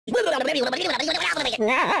I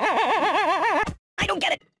don't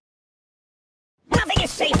get it. Nothing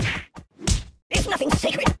is safe. There's nothing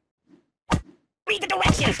sacred. Read the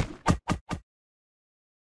directions.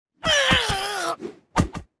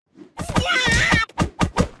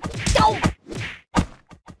 Don't.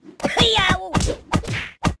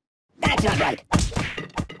 That's not right.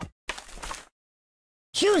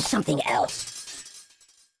 Choose something else.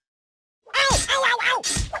 Ow! Ow! Ow! Ow!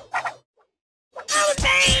 Oh, the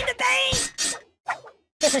pain! The pain!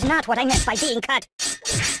 This is not what I meant by being cut.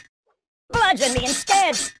 Bludgeon me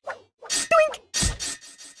instead. Doink!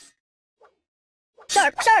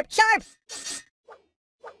 Sharp! Sharp! Sharp!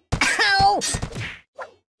 Ow!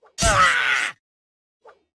 Ah!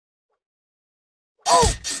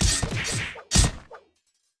 Oh!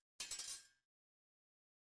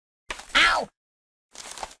 Ow!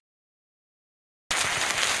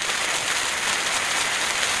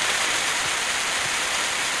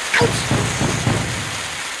 Ouch!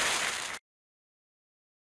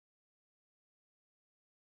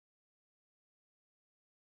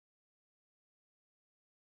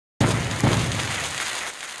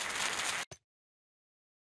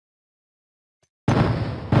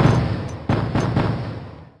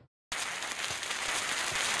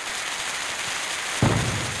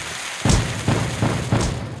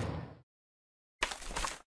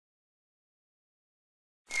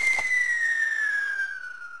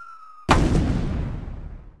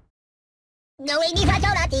 No, ini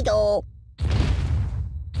saja lah tidur.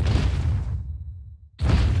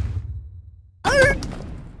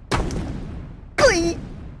 Kui.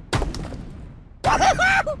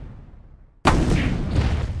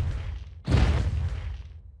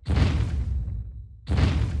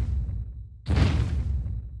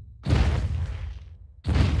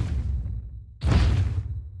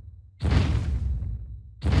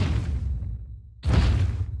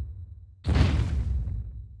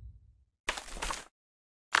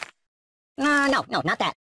 No, not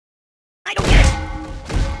that. I don't get it!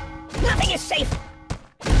 Nothing is safe!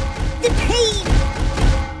 The pain!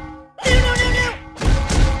 No!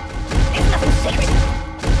 There's nothing sacred!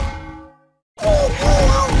 Oh!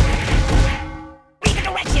 Read the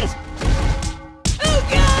directions! Oh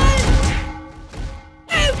God!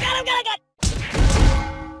 Oh God!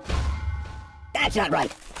 That's not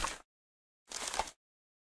right.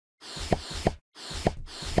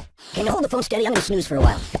 Can you hold the phone steady? I'm gonna snooze for a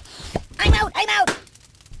while. I'm out!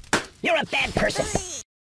 You're a bad person.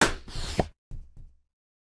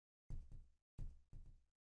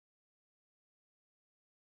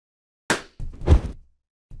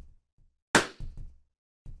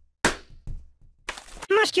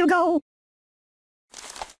 Must you go?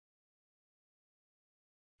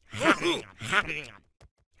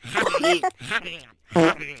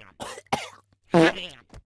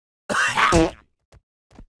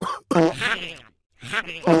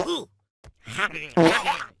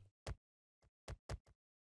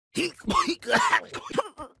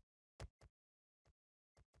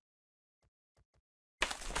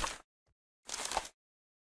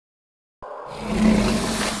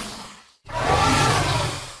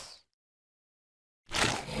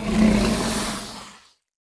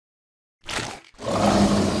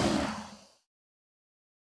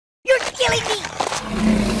 You're killing me!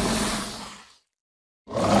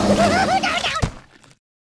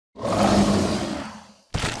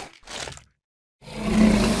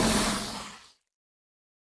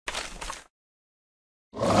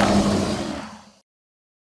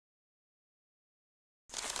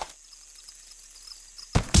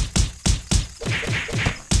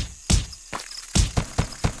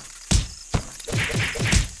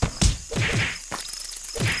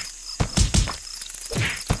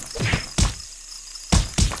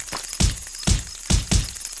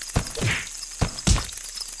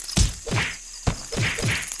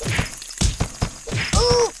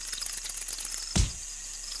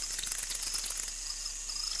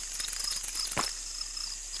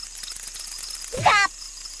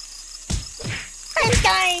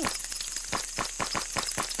 Dying!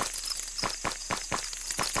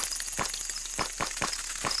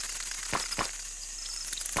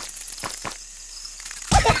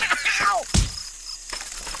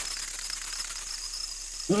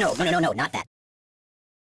 No, not that.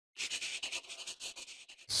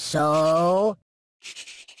 So...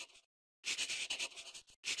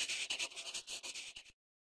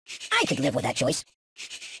 I could live with that choice.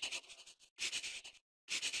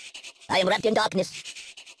 I am wrapped in darkness.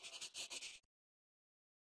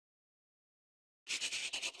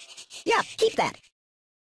 Yeah, keep that.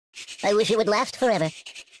 I wish it would last forever.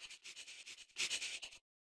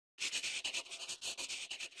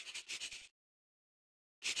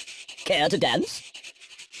 Care to dance?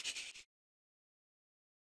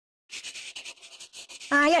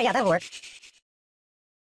 Yeah, that'll work.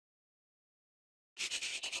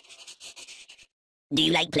 Do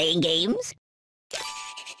you like playing games?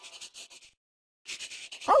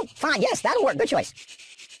 Oh, fine, yes, that'll work. Good choice.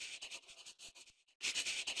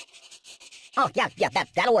 Oh, yeah,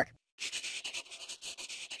 that'll work.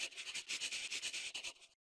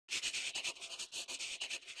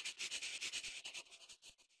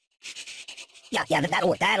 Yeah,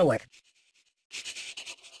 that'll work.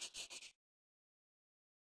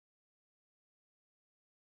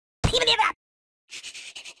 Even if that.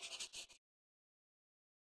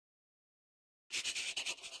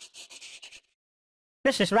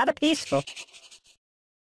 This is rather peaceful.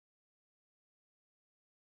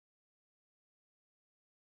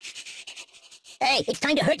 Hey, it's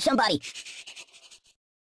time to hurt somebody.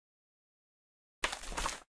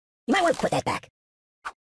 You might want to put that back.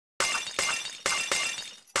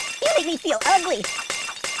 You make me feel ugly.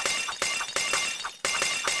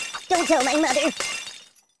 Don't tell my mother.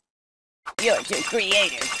 You're too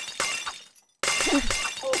creative.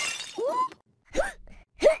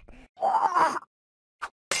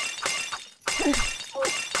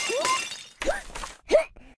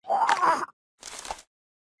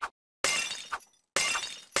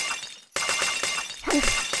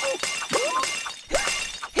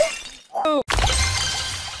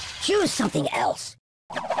 Choose something else.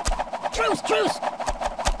 Truce!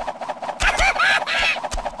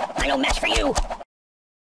 I no match for you.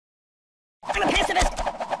 I'm a pacifist.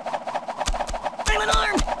 I'm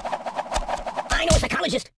unarmed. I know a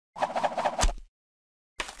psychologist.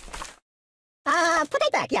 Put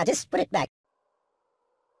that back. Yeah, just put it back.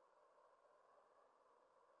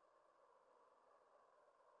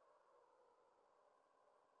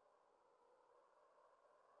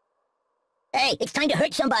 Hey, it's time to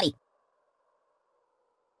hurt somebody.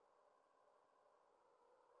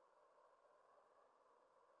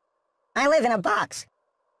 I live in a box.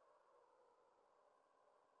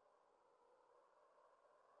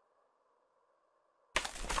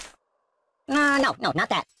 No, not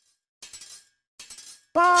that.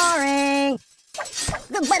 Boring.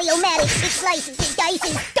 The Buddy-O-Matic, it slices, it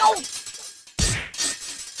dices, don't!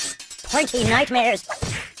 Pointy nightmares.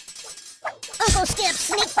 Uncle Skip,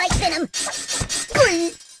 snake bite venom.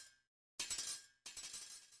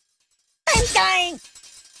 I'm dying!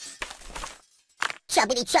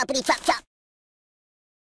 Choppity choppity chop chop.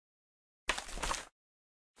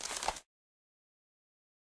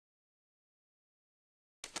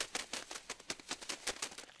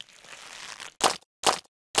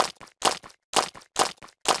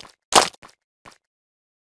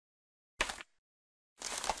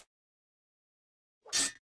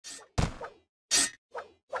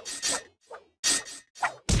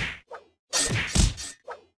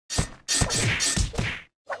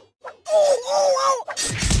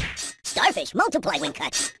 Starfish multiply when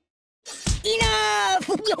cut. Enough!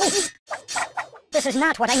 This is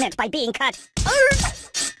not what I meant by being cut.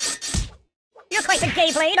 You're quite the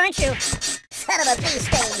gay blade, aren't you? Son of a bee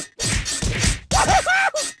stain.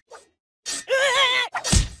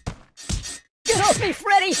 Get off me,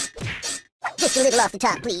 Freddy! Just a little off the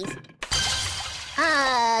top, please.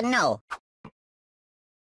 No.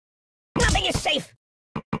 Nothing is safe!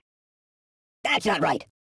 That's not right.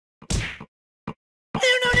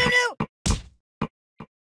 No!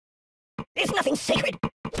 There's nothing sacred.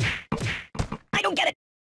 I don't get it.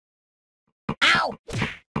 Ow!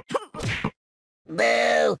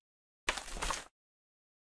 Boo!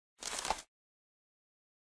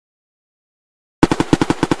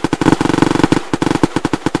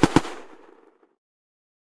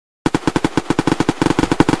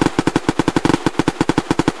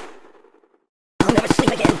 I'll never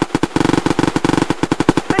sleep again.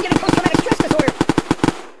 I'm getting post-traumatic stress disorder.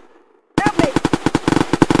 Help me!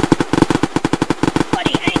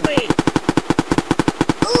 Buddy angry!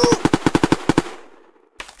 Ooh!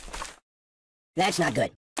 That's not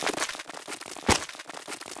good.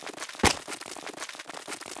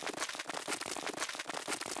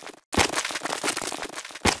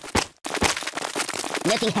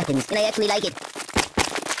 Nothing happens, and I actually like it.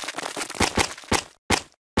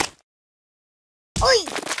 Oi!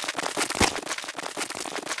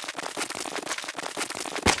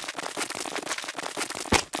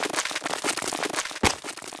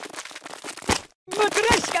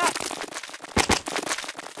 Matryoshka!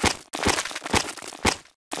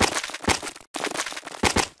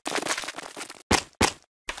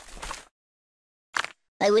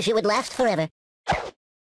 I wish it would last forever.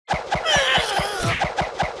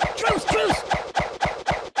 Truce!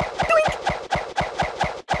 Doink!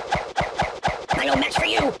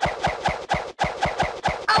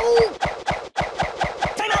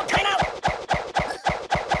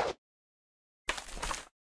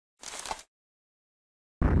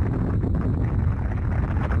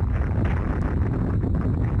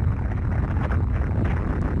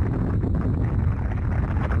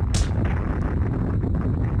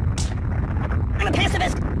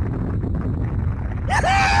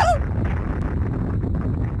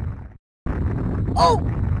 Oh!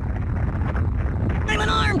 I'm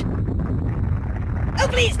unarmed! Oh,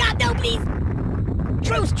 please, stop! No, please!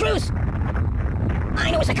 Truce, truce!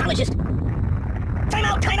 I know a psychologist! Time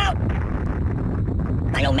out, time out!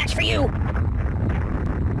 I'm no match for you!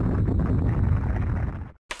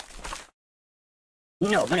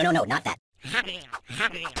 No, no, no, no, no, not that.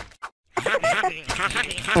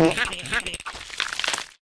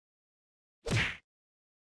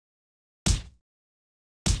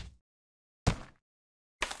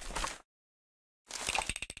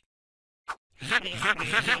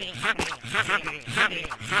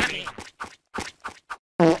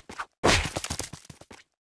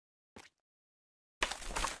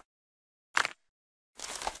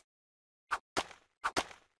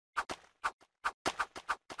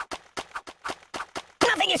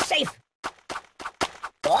 Nothing is safe!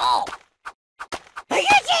 Oh! I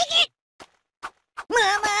can't take it!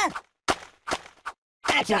 Mama!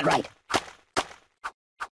 That's not right.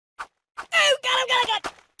 Oh,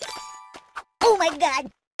 God! Oh, my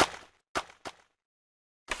God!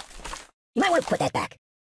 You might want to put that back.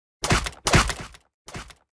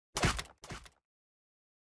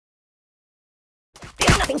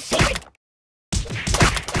 There's nothing sacred.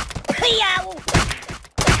 Yow!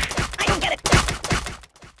 I don't get it.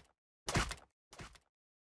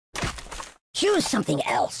 Choose something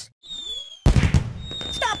else.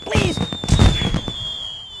 Stop, please!